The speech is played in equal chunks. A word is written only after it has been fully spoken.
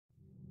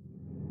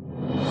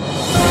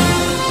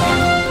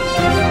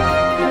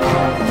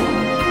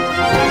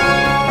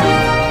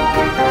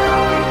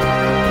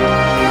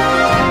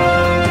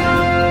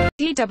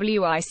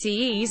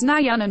TWICE's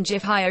Nayeon and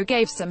Jihyo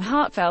gave some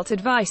heartfelt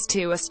advice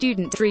to a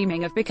student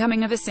dreaming of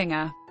becoming a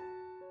singer.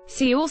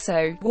 See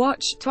also,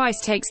 watch,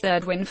 Twice takes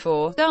third win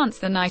for Dance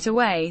the Night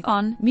Away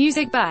on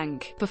Music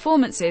Bank,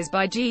 performances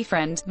by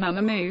G-Friend,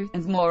 Mamamoo,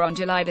 and more. On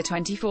July the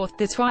 24th,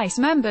 the Twice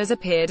members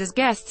appeared as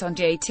guests on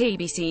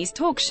JTBC's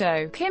talk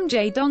show, Kim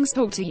Jae-dong's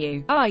Talk to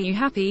You, Are You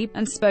Happy?,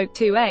 and spoke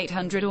to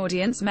 800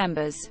 audience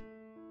members.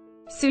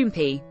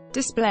 Soompi.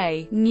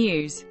 Display,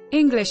 News.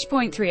 English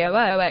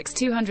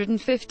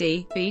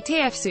 .300x250,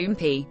 BTF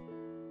Soompi.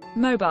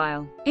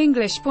 Mobile.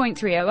 English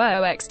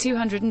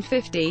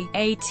 .300x250,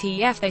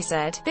 ATF. They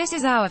said, "This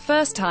is our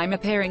first time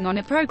appearing on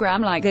a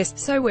program like this,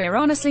 so we're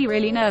honestly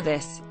really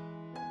nervous.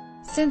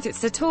 Since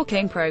it's a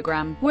talking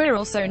program, we're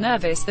also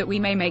nervous that we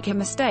may make a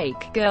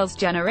mistake." Girls'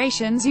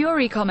 Generation's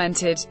Yuri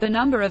commented, "The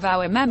number of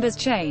our members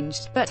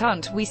changed, but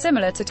aren't we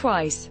similar to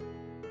Twice?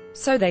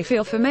 So they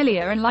feel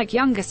familiar and like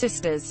younger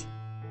sisters.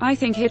 I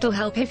think it'll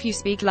help if you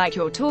speak like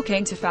you're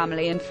talking to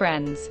family and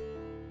friends."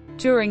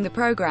 During the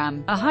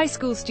program, a high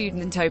school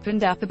student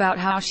opened up about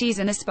how she's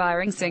an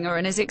aspiring singer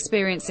and is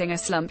experiencing a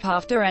slump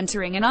after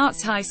entering an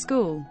arts high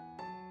school.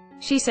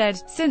 She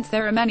said, "Since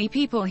there are many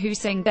people who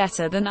sing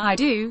better than I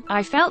do,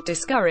 I felt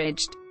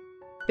discouraged.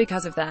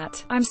 Because of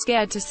that, I'm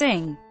scared to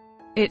sing.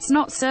 It's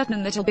not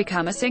certain that I'll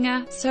become a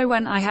singer, so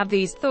when I have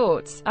these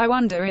thoughts, I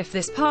wonder if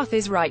this path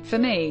is right for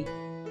me.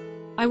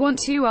 I want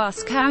to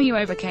ask how you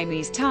overcame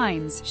these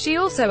times." She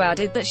also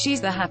added that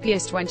she's the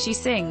happiest when she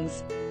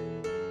sings.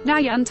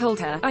 Nayeon told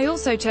her, "I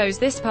also chose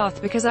this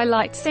path because I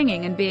liked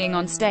singing and being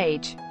on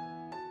stage.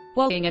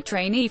 While being a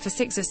trainee for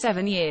 6 or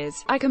 7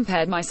 years, I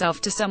compared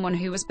myself to someone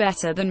who was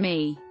better than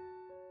me.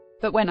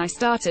 But when I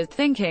started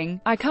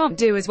thinking, I can't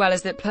do as well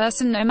as that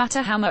person no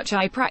matter how much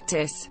I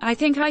practice, I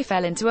think I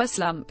fell into a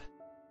slump.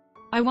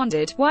 I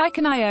wondered, why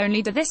can I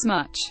only do this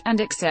much, and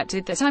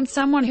accepted that I'm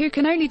someone who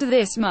can only do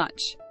this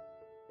much."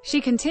 She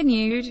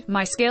continued,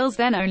 "My skills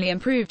then only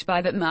improved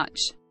by that much.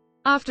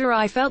 After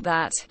I felt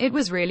that, it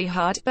was really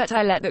hard, but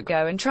I let that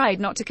go and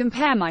tried not to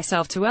compare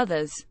myself to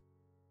others.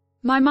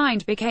 My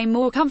mind became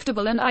more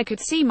comfortable and I could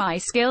see my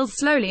skills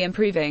slowly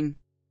improving.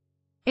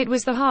 It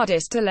was the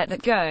hardest to let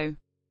that go.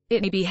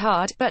 It may be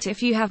hard, but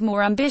if you have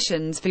more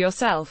ambitions for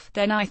yourself,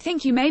 then I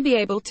think you may be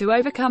able to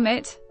overcome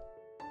it."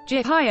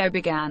 Jihyo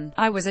began,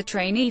 "I was a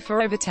trainee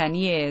for over 10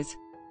 years.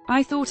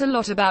 I thought a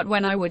lot about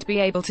when I would be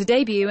able to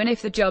debut and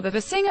if the job of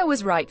a singer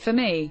was right for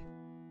me.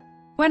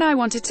 When I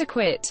wanted to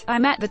quit, I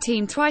met the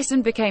team Twice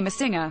and became a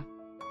singer.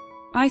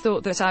 I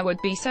thought that I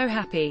would be so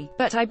happy,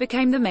 but I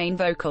became the main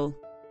vocal.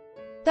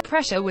 The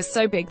pressure was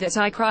so big that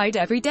I cried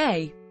every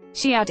day."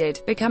 She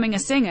added, "Becoming a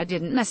singer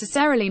didn't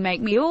necessarily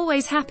make me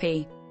always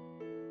happy.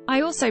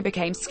 I also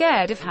became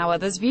scared of how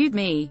others viewed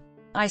me.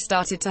 I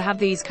started to have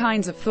these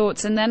kinds of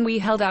thoughts and then we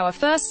held our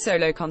first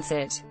solo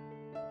concert.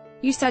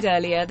 You said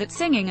earlier that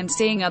singing and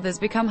seeing others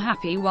become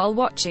happy while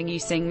watching you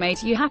sing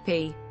made you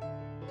happy."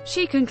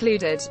 She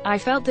concluded, "I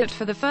felt that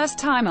for the first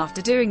time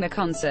after doing the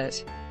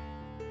concert.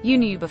 You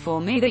knew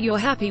before me that you're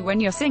happy when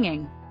you're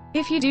singing.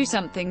 If you do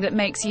something that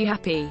makes you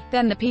happy,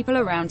 then the people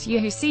around you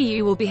who see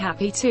you will be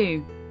happy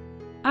too.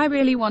 I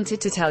really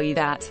wanted to tell you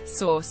that."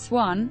 Source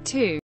 1,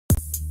 2.